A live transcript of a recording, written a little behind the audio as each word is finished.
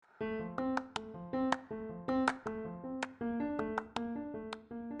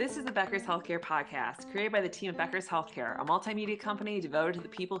This is the Becker's Healthcare Podcast, created by the team at Becker's Healthcare, a multimedia company devoted to the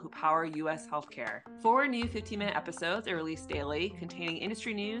people who power U.S. healthcare. 4 new 15-minute episodes are released daily, containing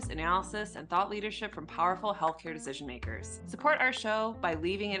industry news, analysis, and thought leadership from powerful healthcare decision makers. Support our show by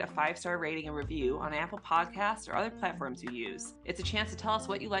leaving it a 5-star rating and review on Apple Podcasts or other platforms you use. It's a chance to tell us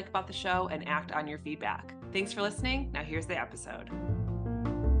what you like about the show and act on your feedback. Thanks for listening. Now here's the episode.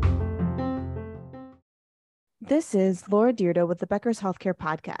 This is Laura Dierdo with the Becker's Healthcare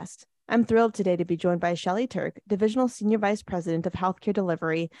Podcast. I'm thrilled today to be joined by Shelley Turk, Divisional Senior Vice President of Healthcare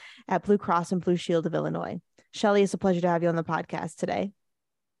Delivery at Blue Cross and Blue Shield of Illinois. Shelley, it's a pleasure to have you on the podcast today.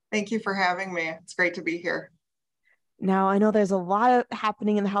 Thank you for having me. It's great to be here. Now, I know there's a lot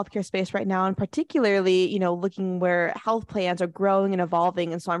happening in the healthcare space right now, and particularly, looking where health plans are growing and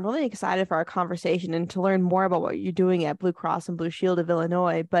evolving. And so I'm really excited for our conversation and to learn more about what you're doing at Blue Cross and Blue Shield of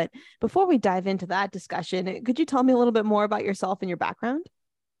Illinois. But before we dive into that discussion, could you tell me a little bit more about yourself and your background?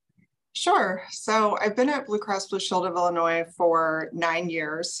 Sure. So I've been at Blue Cross Blue Shield of Illinois for 9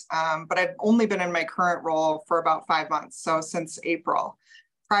 years, but I've only been in my current role for about 5 months, so since April.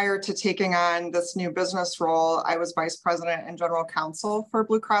 Prior to taking on this new business role, I was Vice President and General Counsel for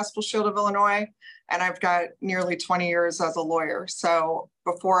Blue Cross Blue Shield of Illinois, and I've got nearly 20 years as a lawyer. So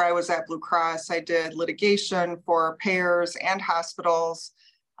before I was at Blue Cross, I did litigation for payers and hospitals.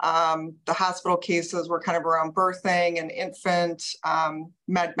 The hospital cases were kind of around birthing and infant,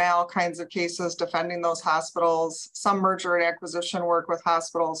 med-mal kinds of cases, defending those hospitals, some merger and acquisition work with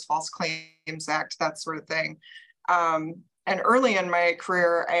hospitals, False Claims Act, that sort of thing. And early in my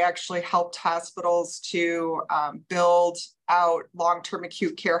career, I actually helped hospitals to build out long-term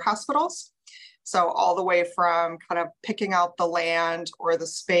acute care hospitals. So all the way from kind of picking out the land or the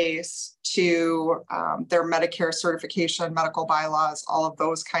space to their Medicare certification, medical bylaws, all of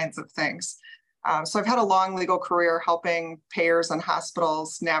those kinds of things. So I've had a long legal career helping payers and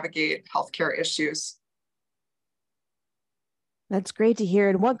hospitals navigate healthcare issues. That's great to hear.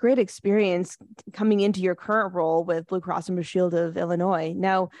 And what great experience coming into your current role with Blue Cross and Blue Shield of Illinois.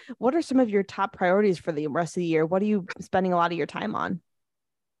 Now, what are some of your top priorities for the rest of the year? What are you spending a lot of your time on?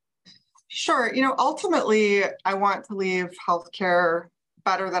 Sure. Ultimately, I want to leave healthcare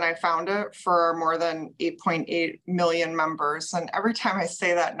better than I found it for more than 8.8 million members. And every time I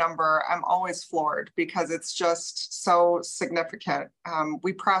say that number, I'm always floored because it's just so significant.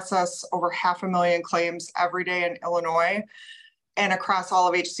 We process over 500,000 claims every day in Illinois. And across all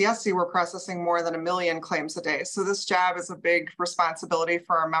of HCSC, we're processing more than 1 million claims a day. So this job is a big responsibility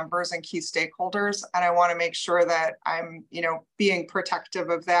for our members and key stakeholders. And I want to make sure that I'm, being protective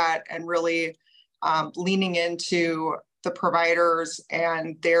of that and really leaning into the providers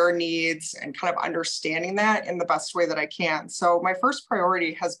and their needs and kind of understanding that in the best way that I can. So my first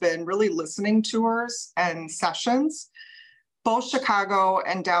priority has been really listening tours and sessions, both Chicago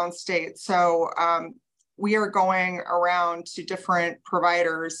and downstate. So we are going around to different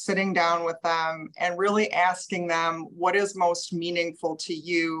providers, sitting down with them and really asking them what is most meaningful to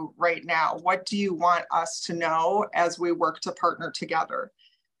you right now? What do you want us to know as we work to partner together?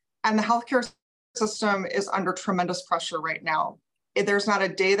 And the healthcare system is under tremendous pressure right now. There's not a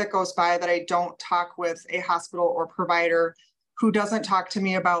day that goes by that I don't talk with a hospital or provider who doesn't talk to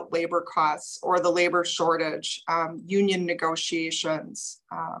me about labor costs or the labor shortage, union negotiations,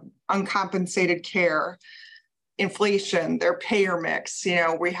 uncompensated care, inflation, their payer mix.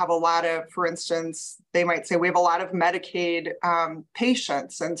 We have a lot of, for instance, they might say we have a lot of Medicaid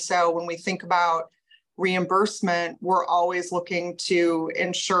patients. And so when we think about reimbursement, we're always looking to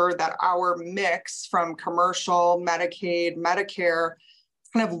ensure that our mix from commercial, Medicaid, Medicare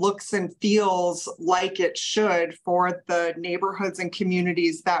kind of looks and feels like it should for the neighborhoods and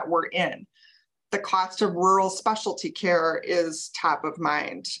communities that we're in. The cost of rural specialty care is top of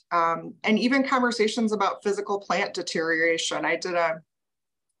mind. And even conversations about physical plant deterioration. I did a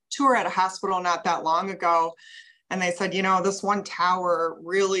tour at a hospital not that long ago, and they said, this one tower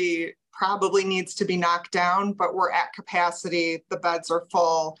really probably needs to be knocked down, but we're at capacity, the beds are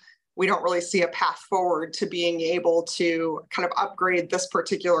full. We don't really see a path forward to being able to kind of upgrade this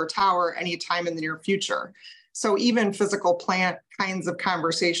particular tower anytime in the near future. So even physical plant kinds of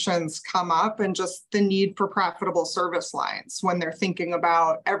conversations come up, and just the need for profitable service lines when they're thinking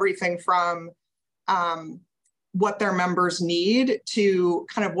about everything from what their members need to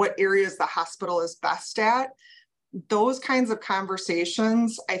kind of what areas the hospital is best at. Those kinds of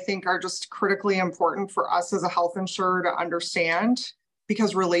conversations, I think, are just critically important for us as a health insurer to understand,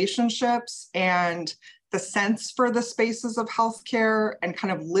 because relationships and the sense for the spaces of healthcare and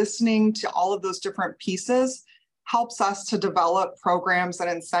kind of listening to all of those different pieces helps us to develop programs and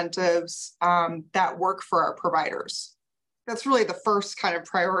incentives that work for our providers. that's really the first kind of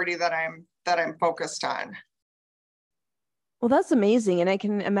priority that I'm focused on. Well, that's amazing. And I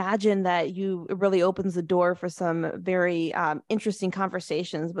can imagine that it really opens the door for some very interesting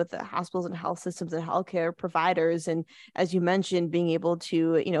conversations with the hospitals and health systems and healthcare providers. And as you mentioned, being able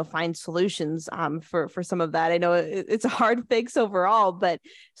to, find solutions for some of that. I know it's a hard fix overall, but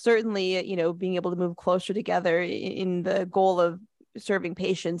certainly, being able to move closer together in the goal of serving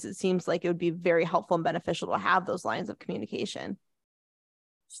patients, it seems like it would be very helpful and beneficial to have those lines of communication.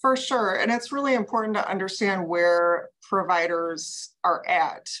 For sure. And it's really important to understand where providers are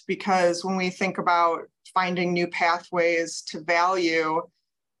at, because when we think about finding new pathways to value,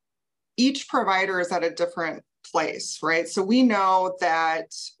 each provider is at a different place, right? So we know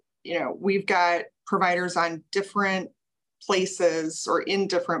that, we've got providers on different places or in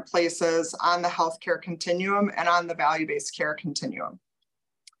different places on the healthcare continuum and on the value-based care continuum.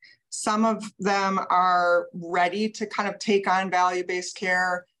 Some of them are ready to kind of take on value-based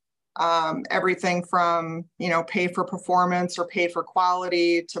care, everything from, pay for performance or pay for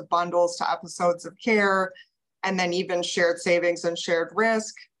quality to bundles to episodes of care, and then even shared savings and shared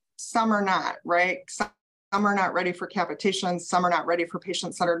risk. Some are not, right? Some are not ready for capitations. Some are not ready for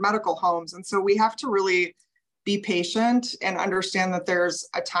patient-centered medical homes. And so we have to really be patient and understand that there's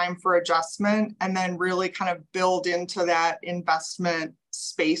a time for adjustment, and then really kind of build into that investment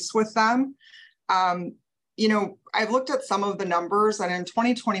space with them. I've looked at some of the numbers, and in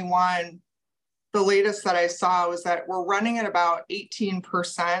 2021, the latest that I saw was that we're running at about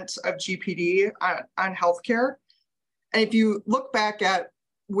 18% of GPD on healthcare. And if you look back at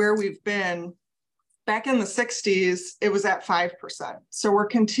where we've been, back in the 60s, it was at 5%. So we're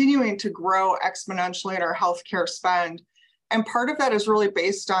continuing to grow exponentially in our healthcare spend. And part of that is really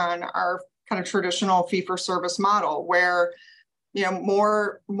based on our kind of traditional fee-for-service model, where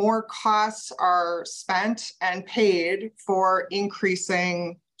more costs are spent and paid for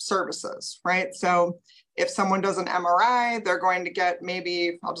increasing services, right? So if someone does an MRI, they're going to get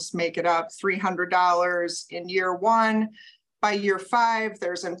maybe, I'll just make it up, $300 in year one. By year 5,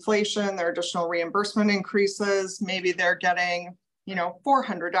 there's inflation, there are additional reimbursement increases. Maybe they're getting,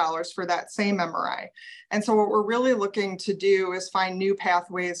 $400 for that same MRI. And so what we're really looking to do is find new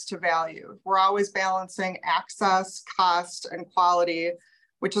pathways to value. We're always balancing access, cost, and quality,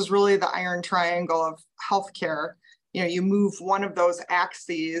 which is really the iron triangle of healthcare. You move one of those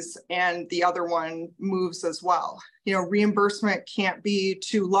axes and the other one moves as well. Reimbursement can't be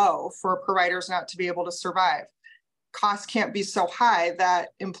too low for providers not to be able to survive. Costs can't be so high that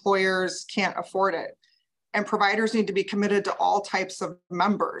employers can't afford it. And providers need to be committed to all types of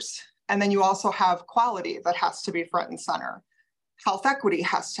members. And then you also have quality that has to be front and center. Health equity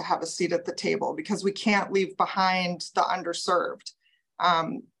has to have a seat at the table, because we can't leave behind the underserved.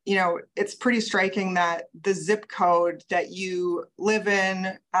 It's pretty striking that the zip code that you live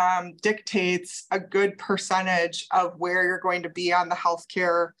in dictates a good percentage of where you're going to be on the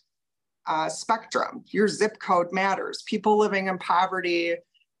healthcare spectrum. Your zip code matters. People living in poverty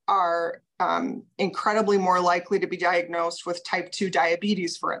are incredibly more likely to be diagnosed with type 2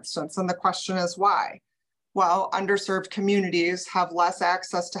 diabetes, for instance. And the question is why? Well, underserved communities have less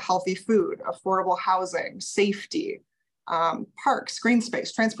access to healthy food, affordable housing, safety, parks, green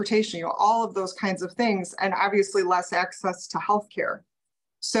space, transportation, all of those kinds of things, and obviously less access to healthcare.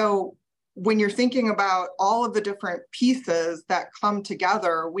 So when you're thinking about all of the different pieces that come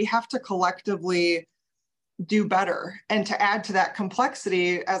together, we have to collectively do better. And to add to that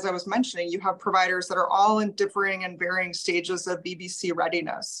complexity, as I was mentioning, you have providers that are all in differing and varying stages of VBC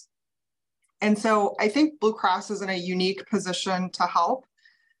readiness. And so I think Blue Cross is in a unique position to help.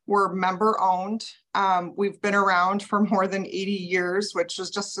 We're member owned. We've been around for more than 80 years, which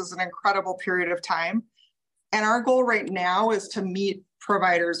is just as an incredible period of time. And our goal right now is to meet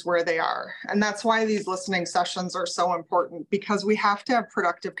providers where they are. And that's why these listening sessions are so important, because we have to have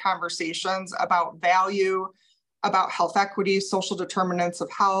productive conversations about value, about health equity, social determinants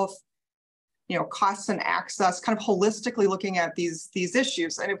of health, costs and access, kind of holistically looking at these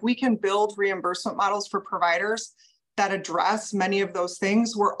issues. And if we can build reimbursement models for providers that address many of those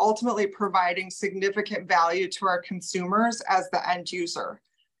things, we're ultimately providing significant value to our consumers as the end user.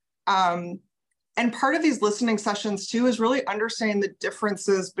 And part of these listening sessions too is really understanding the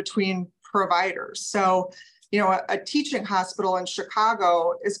differences between providers. So, a teaching hospital in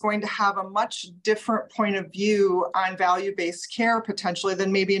Chicago is going to have a much different point of view on value-based care potentially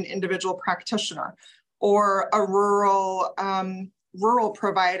than maybe an individual practitioner or a rural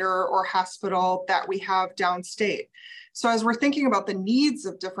provider or hospital that we have downstate. So as we're thinking about the needs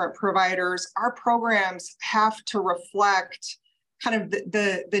of different providers, our programs have to reflect kind of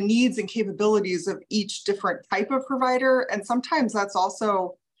the needs and capabilities of each different type of provider. And sometimes that's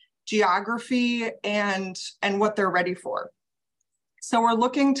also geography and what they're ready for. So we're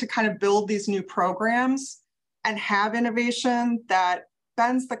looking to kind of build these new programs and have innovation that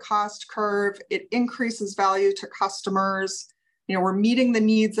bends the cost curve. It increases value to customers. You know, we're meeting the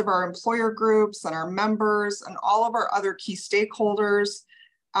needs of our employer groups and our members and all of our other key stakeholders.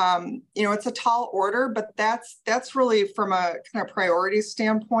 You know, it's a tall order, but that's really from a kind of priority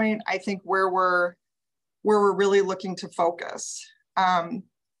standpoint, I think where we're really looking to focus.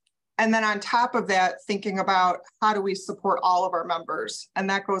 And then on top of that, thinking about how do we support all of our members? And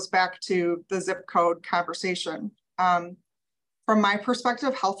that goes back to the zip code conversation. From my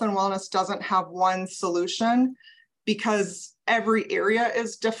perspective, health and wellness doesn't have one solution because every area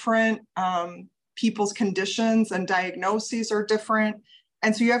is different. People's conditions and diagnoses are different.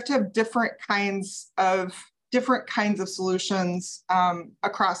 And so you have to have different kinds of solutions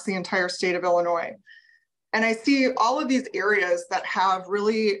across the entire state of Illinois. And I see all of these areas that have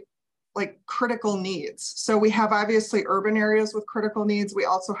really like critical needs. So we have obviously urban areas with critical needs. We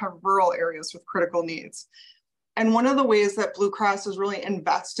also have rural areas with critical needs. And one of the ways that Blue Cross is really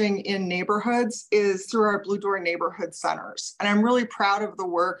investing in neighborhoods is through our Blue Door neighborhood centers. And I'm really proud of the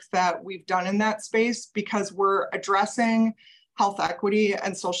work that we've done in that space because we're addressing health equity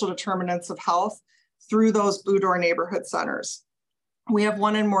and social determinants of health through those Blue Door neighborhood centers. We have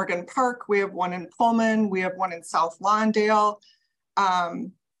one in Morgan Park, we have one in Pullman, we have one in South Lawndale.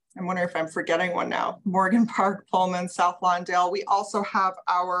 I'm wondering if I'm forgetting one now. Morgan Park, Pullman, South Lawndale. We also have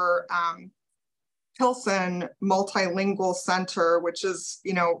our Pilsen Multilingual Center, which is,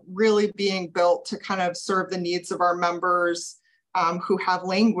 you know, really being built to kind of serve the needs of our members who have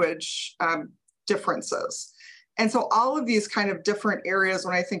language differences. And so all of these kind of different areas,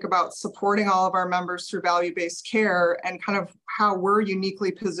 when I think about supporting all of our members through value-based care and kind of how we're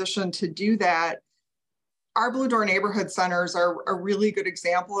uniquely positioned to do that, our Blue Door neighborhood centers are a really good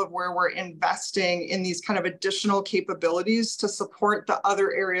example of where we're investing in these kind of additional capabilities to support the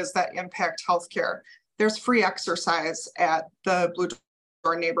other areas that impact healthcare. There's free exercise at the Blue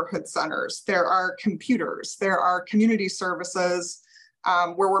Door neighborhood centers. There are computers. There are community services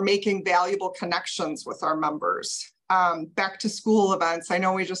where we're making valuable connections with our members. Back to school events. I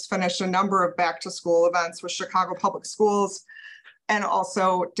know we just finished a number of back to school events with Chicago Public Schools and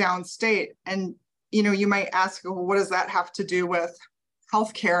also downstate. And you know, you might ask, well, what does that have to do with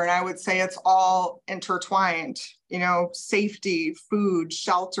healthcare? And I would say it's all intertwined, you know, safety, food,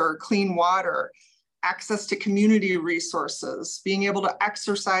 shelter, clean water, access to community resources, being able to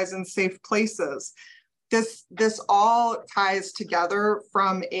exercise in safe places. This all ties together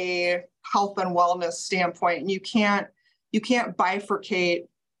from a health and wellness standpoint. And you can't bifurcate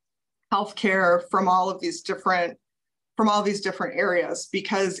healthcare from all of these different areas,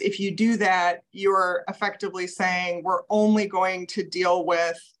 because if you do that, you're effectively saying we're only going to deal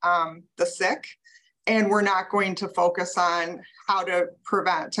with the sick and we're not going to focus on how to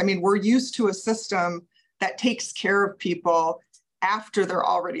prevent. I mean, we're used to a system that takes care of people after they're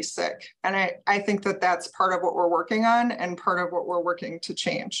already sick. And I think that that's part of what we're working on and part of what we're working to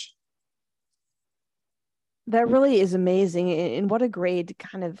change. That really is amazing. And what a great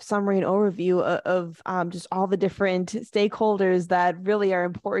kind of summary and overview of just all the different stakeholders that really are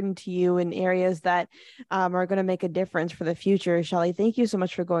important to you in areas that are going to make a difference for the future. Shelley, thank you so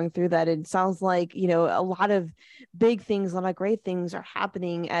much for going through that. It sounds like, you know, a lot of big things, a lot of great things are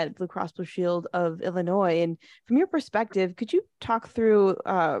happening at Blue Cross Blue Shield of Illinois. And from your perspective, could you talk through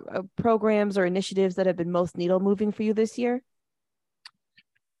programs or initiatives that have been most needle moving for you this year?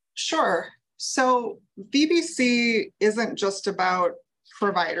 Sure. So VBC isn't just about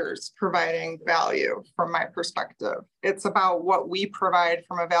providers providing value from my perspective. It's about what we provide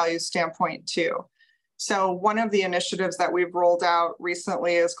from a value standpoint too. So one of the initiatives that we've rolled out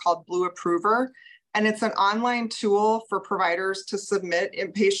recently is called Blue Approver, and it's an online tool for providers to submit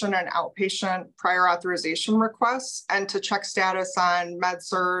inpatient and outpatient prior authorization requests and to check status on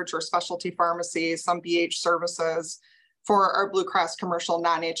med-surg or specialty pharmacy, some BH services, for our Blue Cross commercial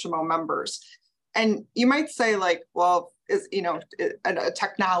non-HMO members. And you might say like, well, is, you know, a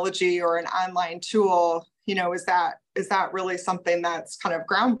technology or an online tool, you know, is that really something that's kind of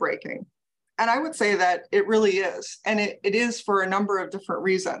groundbreaking? And I would say that it really is. And it is for a number of different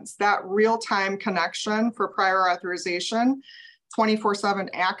reasons. That real-time connection for prior authorization, 24/7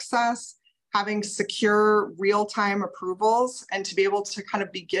 access, having secure real-time approvals, and to be able to kind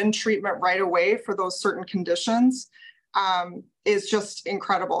of begin treatment right away for those certain conditions. is just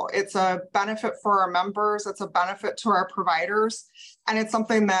incredible. It's a benefit for our members. It's a benefit to our providers. And it's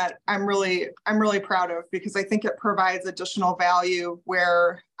something that I'm really proud of, because I think it provides additional value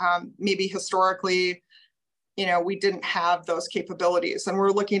where maybe historically, we didn't have those capabilities. And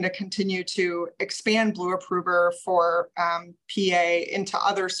we're looking to continue to expand Blue Approver for PA into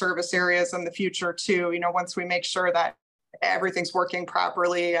other service areas in the future too, once we make sure that everything's working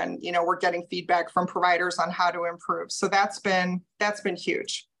properly and, we're getting feedback from providers on how to improve. So that's been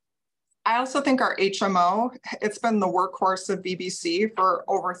huge. I also think our HMO, it's been the workhorse of BBC for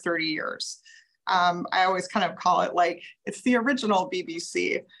over 30 years. I always kind of call it like, it's the original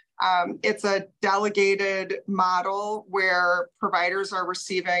BBC. It's a delegated model where providers are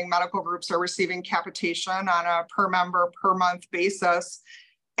receiving, medical groups are receiving capitation on a per member per month basis.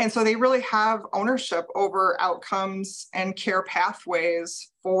 And so they really have ownership over outcomes and care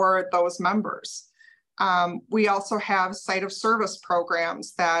pathways for those members. We also have site of service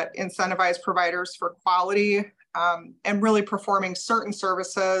programs that incentivize providers for quality and really performing certain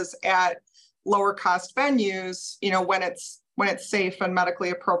services at lower cost venues, when it's safe and medically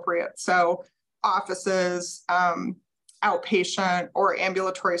appropriate. So offices, outpatient or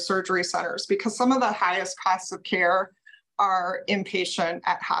ambulatory surgery centers, because some of the highest costs of care are inpatient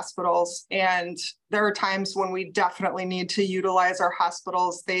at hospitals. And there are times when we definitely need to utilize our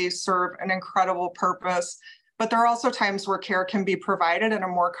hospitals. They serve an incredible purpose, but there are also times where care can be provided in a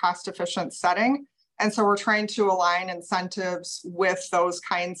more cost-efficient setting. And so we're trying to align incentives with those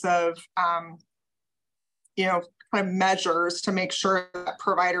kinds of, kind of measures to make sure that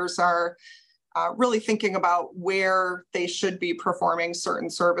providers are really thinking about where they should be performing certain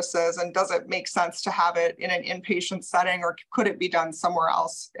services, and does it make sense to have it in an inpatient setting, or could it be done somewhere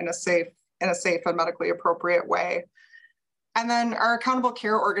else in a safe and medically appropriate way? And then our accountable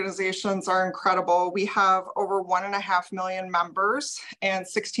care organizations are incredible. We have over 1.5 million members and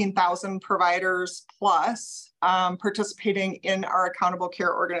 16,000 providers plus participating in our accountable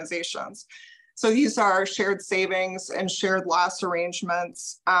care organizations. So these are shared savings and shared loss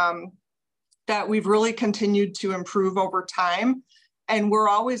arrangements that we've really continued to improve over time. And we're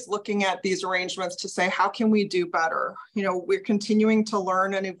always looking at these arrangements to say, how can we do better? We're continuing to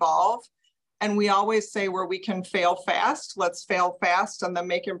learn and evolve. And we always say, where we can fail fast, let's fail fast and then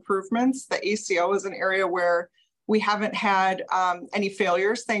make improvements. The ACO is an area where we haven't had any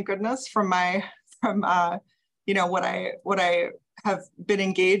failures, thank goodness, from what I have been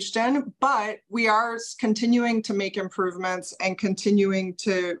engaged in, but we are continuing to make improvements and continuing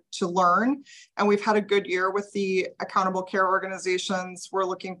to learn. And we've had a good year with the accountable care organizations. We're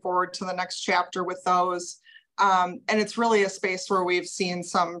looking forward to the next chapter with those. And it's really a space where we've seen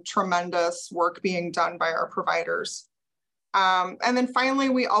some tremendous work being done by our providers. And then finally,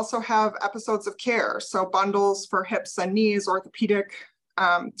 we also have episodes of care. So bundles for hips and knees, orthopedic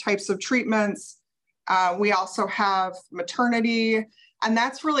types of treatments. We also have maternity, and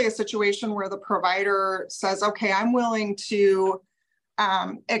that's really a situation where the provider says, okay, I'm willing to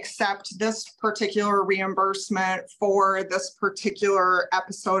accept this particular reimbursement for this particular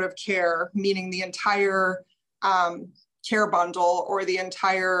episode of care, meaning the entire care bundle or the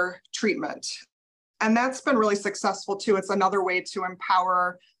entire treatment. And that's been really successful too. It's another way to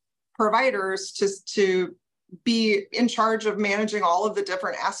empower providers to be in charge of managing all of the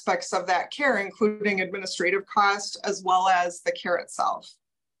different aspects of that care, including administrative cost, as well as the care itself.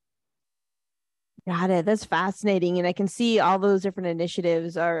 Got it. That's fascinating. And I can see all those different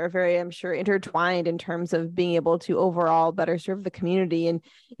initiatives are very, I'm sure, intertwined in terms of being able to overall better serve the community. And,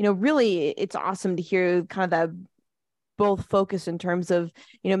 really, it's awesome to hear kind of that both focus in terms of,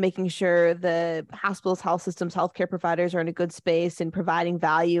 making sure the hospitals, health systems, healthcare providers are in a good space and providing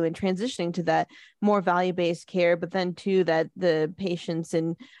value and transitioning to that more value-based care, but then too that the patients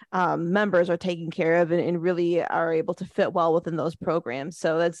and members are taken care of and really are able to fit well within those programs.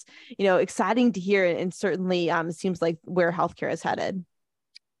 So that's, exciting to hear, and certainly it seems like where healthcare is headed.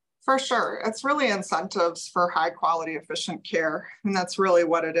 For sure. It's really incentives for high quality, efficient care. And that's really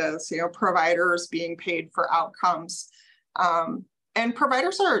what it is, providers being paid for outcomes. And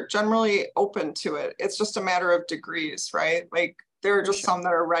providers are generally open to it. It's just a matter of degrees, right? Like there are just some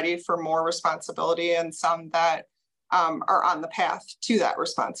that are ready for more responsibility and some that are on the path to that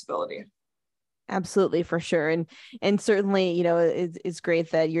responsibility. Absolutely, for sure. And certainly, it's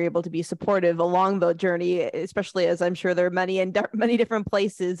great that you're able to be supportive along the journey, especially as I'm sure there are many different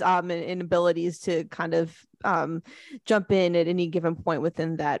places and abilities to kind of jump in at any given point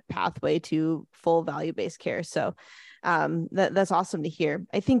within that pathway to full value-based care. So that's awesome to hear.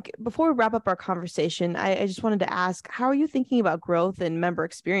 I think before we wrap up our conversation, I just wanted to ask, how are you thinking about growth and member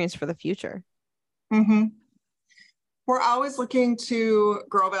experience for the future? Mm-hmm. We're always looking to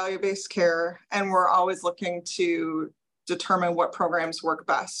grow value-based care, and we're always looking to determine what programs work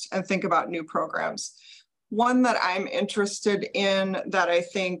best and think about new programs. One that I'm interested in that I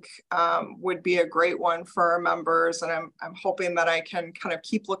think would be a great one for our members, and I'm hoping that I can kind of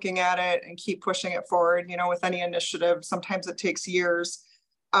keep looking at it and keep pushing it forward. You know, with any initiative, sometimes it takes years.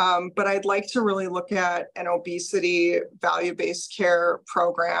 But I'd like to really look at an obesity value-based care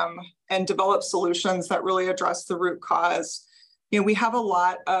program and develop solutions that really address the root cause. You know, we have a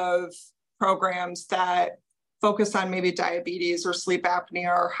lot of programs that focus on maybe diabetes or sleep apnea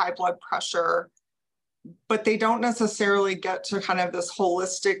or high blood pressure, but they don't necessarily get to kind of this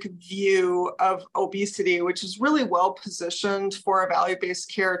holistic view of obesity, which is really well positioned for a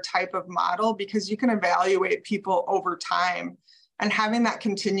value-based care type of model, because you can evaluate people over time. And having that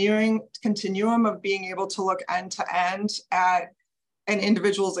continuum of being able to look end to end at an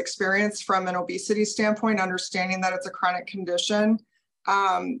individual's experience from an obesity standpoint, understanding that it's a chronic condition,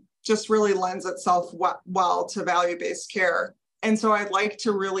 just really lends itself well to value-based care. And so I'd like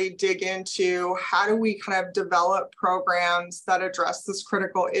to really dig into how do we kind of develop programs that address this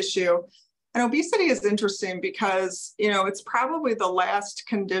critical issue. And obesity is interesting because, you know, it's probably the last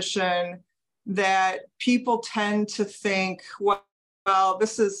condition that people tend to think, well,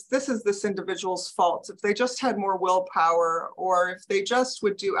 this is this individual's fault. If they just had more willpower, or if they just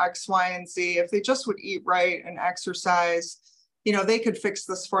would do X, Y, and Z, if they just would eat right and exercise, you know, they could fix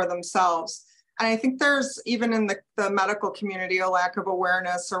this for themselves. And I think there's, even in the medical community, a lack of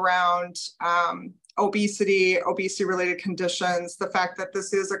awareness around obesity-related conditions, the fact that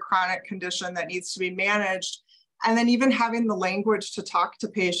this is a chronic condition that needs to be managed, and then even having the language to talk to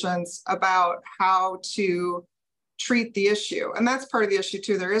patients about how to treat the issue. And that's part of the issue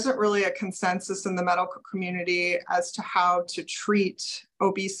too. There isn't really a consensus in the medical community as to how to treat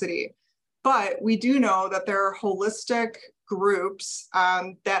obesity. But we do know that there are holistic groups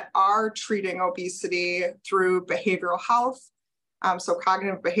that are treating obesity through behavioral health. So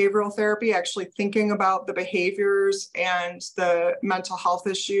cognitive behavioral therapy, actually thinking about the behaviors and the mental health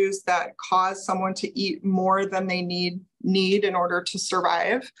issues that cause someone to eat more than they need in order to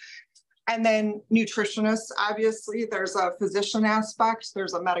survive. And then nutritionists, obviously, there's a physician aspect,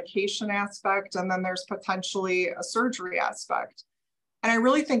 there's a medication aspect, and then there's potentially a surgery aspect. And I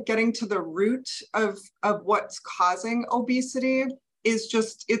really think getting to the root of what's causing obesity is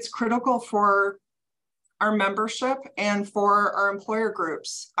just, it's critical for our membership and for our employer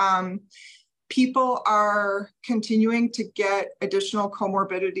groups. People are continuing to get additional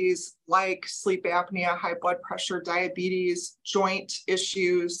comorbidities like sleep apnea, high blood pressure, diabetes, joint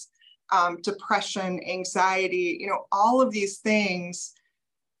issues, depression, anxiety, you know, all of these things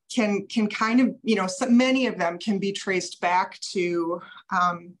can kind of, you know, so many of them can be traced back to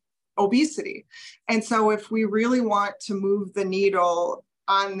obesity. And so if we really want to move the needle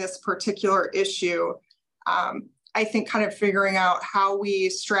on this particular issue, I think kind of figuring out how we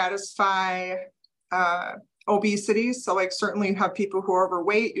stratify obesity. So like certainly you have people who are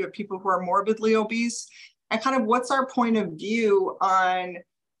overweight, you have people who are morbidly obese, and kind of what's our point of view on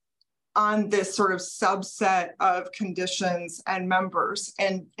this sort of subset of conditions and members,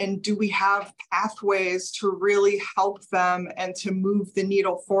 and do we have pathways to really help them and to move the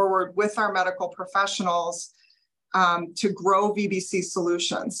needle forward with our medical professionals to grow VBC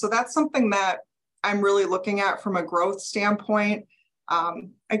solutions. So that's something that I'm really looking at from a growth standpoint.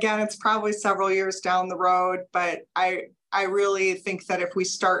 Again, it's probably several years down the road, but I really think that if we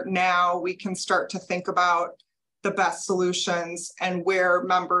start now, we can start to think about the best solutions and where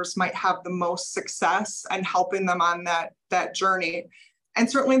members might have the most success and helping them on that journey. And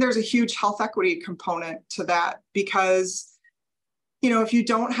certainly there's a huge health equity component to that, because, you know, if you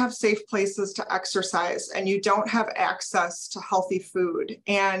don't have safe places to exercise and you don't have access to healthy food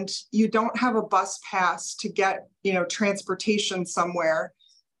and you don't have a bus pass to get, you know, transportation somewhere,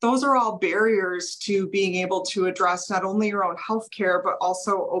 those are all barriers to being able to address not only your own healthcare, but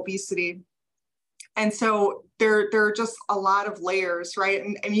also obesity. And so there are just a lot of layers, right?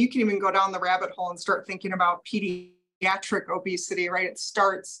 And you can even go down the rabbit hole and start thinking about pediatric obesity, right? It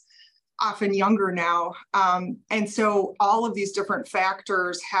starts often younger now. And so all of these different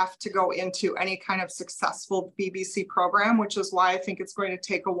factors have to go into any kind of successful VBC program, which is why I think it's going to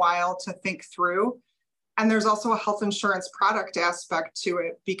take a while to think through. And there's also a health insurance product aspect to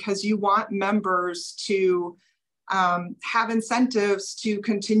it, because you want members to have incentives to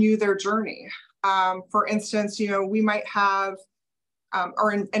continue their journey. For instance, you know, we might have,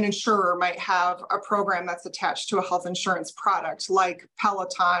 or an insurer might have a program that's attached to a health insurance product like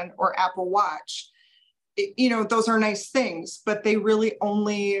Peloton or Apple Watch. You know, those are nice things, but they really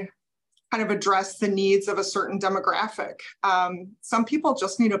only kind of address the needs of a certain demographic. Some people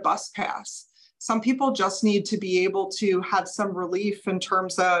just need a bus pass. Some people just need to be able to have some relief in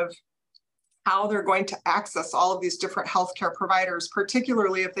terms of how they're going to access all of these different healthcare providers,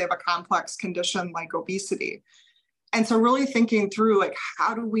 particularly if they have a complex condition like obesity. And so really thinking through, like,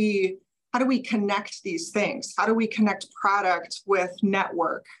 how do we connect these things? How do we connect product with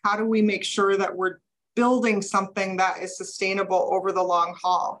network? How do we make sure that we're building something that is sustainable over the long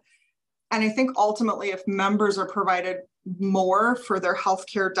haul? And I think ultimately, if members are provided more for their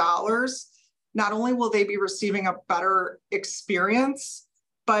healthcare dollars, not only will they be receiving a better experience,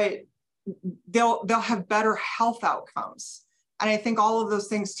 but they'll have better health outcomes. And I think all of those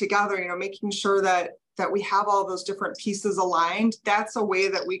things together, making sure that we have all those different pieces aligned, that's a way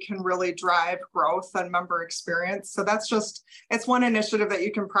that we can really drive growth and member experience. So it's one initiative that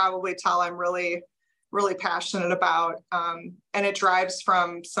you can probably tell I'm really passionate about. And it drives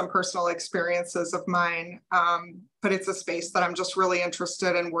from some personal experiences of mine. But it's a space that I'm just really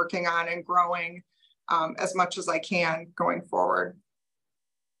interested in working on and growing as much as I can going forward.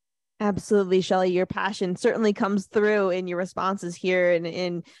 Absolutely, Shelley. Your passion certainly comes through in your responses here.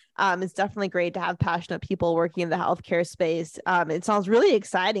 And it's definitely great to have passionate people working in the healthcare space. It sounds really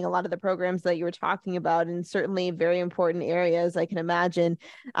exciting, a lot of the programs that you were talking about, and certainly very important areas. I can imagine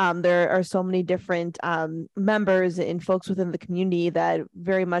there are so many different members and folks within the community that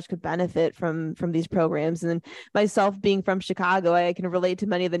very much could benefit from these programs. And myself being from Chicago, I can relate to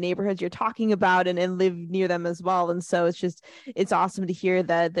many of the neighborhoods you're talking about and live near them as well. And so it's awesome to hear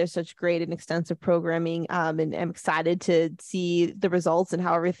that there's such great and extensive programming, and I'm excited to see the results and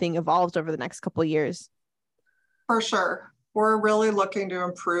how everything evolves over the next couple of years. For sure. We're really looking to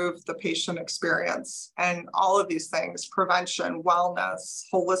improve the patient experience and all of these things: prevention, wellness,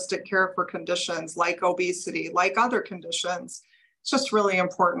 holistic care for conditions like obesity, like other conditions. It's just really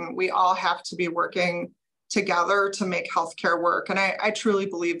important. We all have to be working together to make healthcare work. And I truly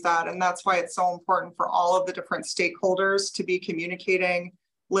believe that. And that's why it's so important for all of the different stakeholders to be communicating,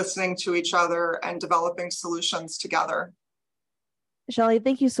 listening to each other, and developing solutions together. Shelley,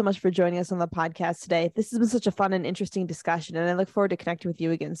 thank you so much for joining us on the podcast today. This has been such a fun and interesting discussion, and I look forward to connecting with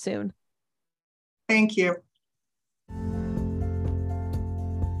you again soon. Thank you.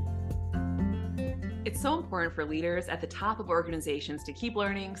 It's so important for leaders at the top of organizations to keep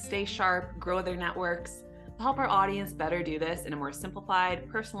learning, stay sharp, grow their networks. To help our audience better do this in a more simplified,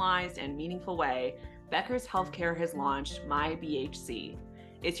 personalized, and meaningful way, Becker's Healthcare has launched My BHC.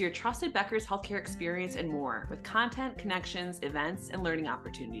 It's your trusted Becker's Healthcare experience and more, with content, connections, events, and learning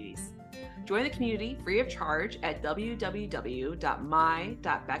opportunities. Join the community free of charge at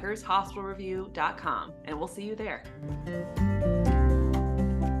www.my.beckershospitalreview.com, and we'll see you there.